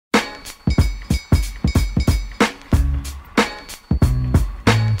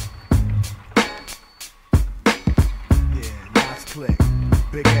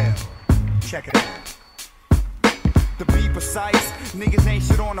Check it out. To be precise, niggas ain't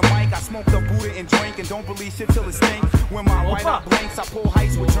shit on the mic. I smoke the Buddha and drink and don't believe shit till it's stink. When my right eye blinks, I pull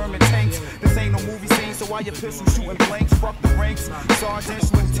heights with German tanks. This ain't no movie scene, so why your pistol shooting blanks? Fuck the ranks,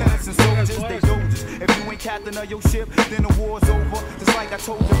 sergeants, lieutenants, and soldiers, they doges. If you ain't captain of your ship, then the war's over. Just like I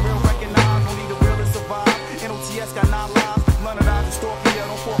told you, real recognize, don't need a real to survive. NOTS got 9 lives, none of that is stalking. Yeah,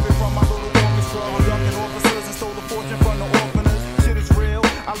 don't forfeit from my little orchestra. I'm dunking officers and stole the fortune from the orphaners. Shit is real,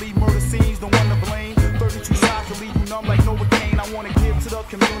 I leave murder scenes, the one to blame. 32 shots to leave you numb like Novocaine. I wanna give to the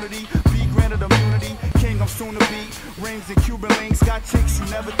community, be granted immunity. King I'm soon to be, rings and Cuban links. Got chicks you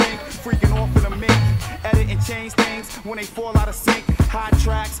never think, freaking off in a mink. Edit and change things when they fall out of sync. Hot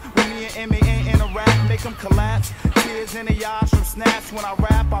tracks when me and MAN interact, make them collapse. Tears in the eyes from snaps. When I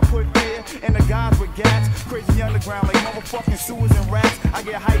rap, I put fear in the guys with gats. Crazy underground like motherfucking sewers and rats. I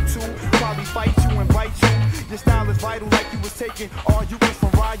get hyped too, probably fight you and bite you. Your style is vital like you was taking all you was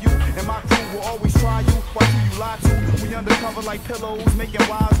from Ryu. And my crew will always try you. Why do you lie to? We undercover like pillows, making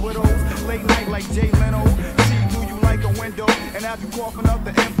wise widows. Late night like Jay Leno. See through you like a window, and have you coughing up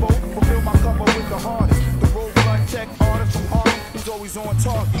the info. Fulfill my cup up with the hardest. The road blood tech artist from Harlem, who's always on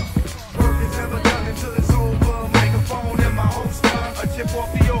target. Work is never done until it's over. Microphone in my holster, a chip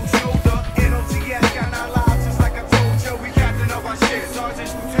off the old shoulder. NOTS got 9 lives, just like I told you. We captain of our shit,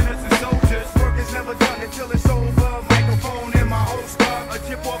 sergeants, lieutenants, and soldiers. Work is never done until it's over. Microphone in my holster, a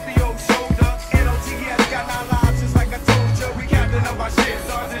chip off the old shoulder. NOTS got 9 lives, just like I told you. We captain of our shit,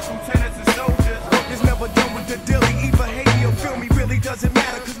 sergeants, lieutenants, and soldiers. Work is never done with the dilly. Either hate me or feel me really doesn't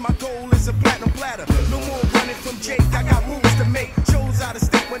matter, cause my goal is a platinum platter. No more running from Jake, I got moves to make. Shows out of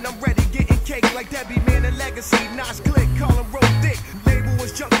state when I'm ready, getting cake like Debbie Man and Legacy. Notch click, call them roll dick. Label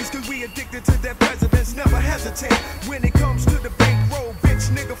us junkies cause we addicted to their presidents. Never hesitate when it comes to the bankroll. Bitch,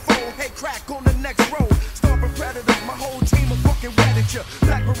 nigga, phone, head crack on the next row. Starving predators, my whole team of fucking reddit ya.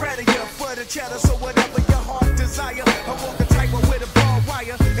 Black Beretta ya for the cheddar, so whatever your heart desire. I walk the tightrope with a barbed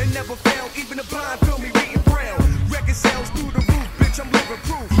wire and never fail. Even the blind feel me reading braille. Record sales through the roof, bitch, I'm living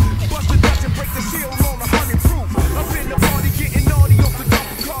proof. Bust the Dutch and break the seal on 100 proof. Up in the party, getting naughty off the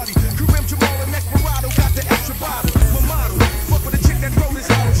double Cardi. Kareem Jamal and Desperado got the extra bottle. My model, fuck with a chick that throw this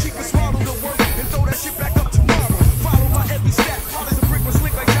out. She can swallow the work and throw that shit back up tomorrow. Follow my every step, hard as a brick was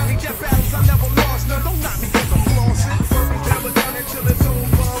slick like Johnny Depp battles. I never lost none. Don't knock me cause I'm flossing. Work is never done until it's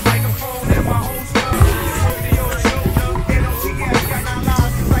over. Microphone in my holster. Hold the old shoulder. NOTS got 9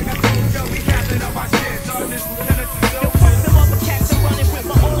 lives, just like I told you. We captain of our shit, sergeants, lieutenants, and soldiers. Fuck them other cats, I'm running with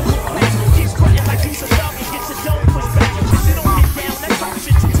my own class. Keep frontin' like you's a dog and get your dome pushed back. If you don't get down, that's all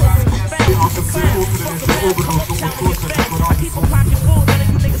shit you talking about. I keep a pocket full, none of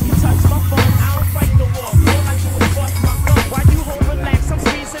you niggas can touch my phone. I don't fight the war, all I do is bust my gun. While you hold relax, I'm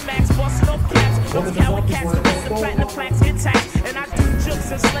squeezing max, busting off caps. Those coward cats, the rest of platinum plaques get taxed. And I do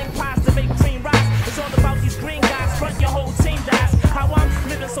jokes and sling pies to make cream rise. It's all about these green guys, front your whole team dies. How I'm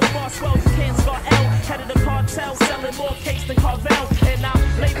living so far swell, you can't score L. Head of the cartel, selling more cakes than Carvel. And I'm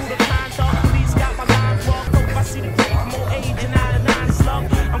labeled a kind dog, police got my line blocked. Hope I see the grave, more age and out of 9 slug.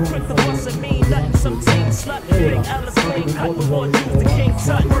 I'm quick to bust a mean nothing, some team slut. Big Ellis clean cut before Juice the King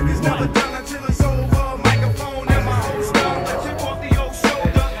Tut. Work is never done until it's over. Microphone in my holster, a chip off the old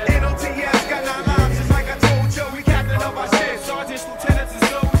shoulder. NOTS got 9 lives, just like I told you. We captain of our shit, sergeants, lieutenants, and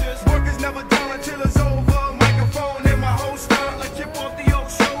soldiers. Work is never done until it's over. Microphone in my holster, a chip off the old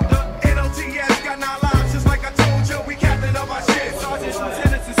shoulder. NOTS got 9 lives, just like I told you. We captain of our shit, sergeants,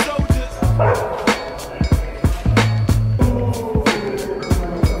 lieutenants, and soldiers.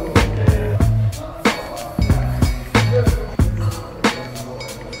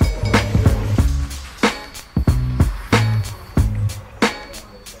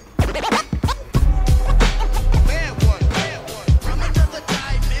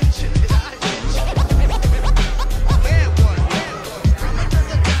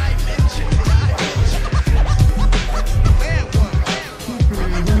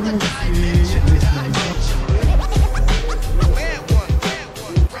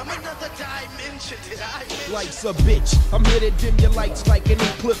 Life's a bitch, I'm here to dim your lights like an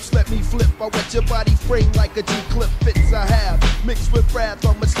eclipse. Let me flip, I want your body framed like a G-clip fits I have. Mixed with wrath,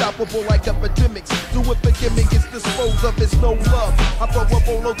 I'm unstoppable like epidemics. So if a gimmick is disposed of, it's no love. I throw a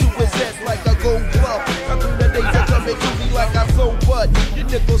bolo to his head like a gold glove. I bring the days are coming to me like I sold bud. Your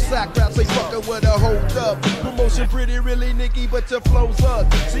nickel sack raps ain't fucking with a hold up. Promotion pretty really nicky, but your flow's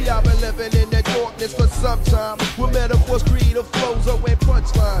up. See, I've been living in the darkness for some time. With metaphors, creative flows, and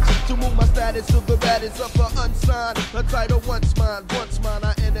punchlines. To move my status to the baddest up for unsigned. A title once mine.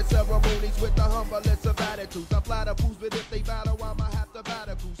 I enter ceremonies with the humblest of attitudes. I flatter fools, but if they battle, I'ma have to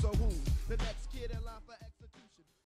battle. So who? The next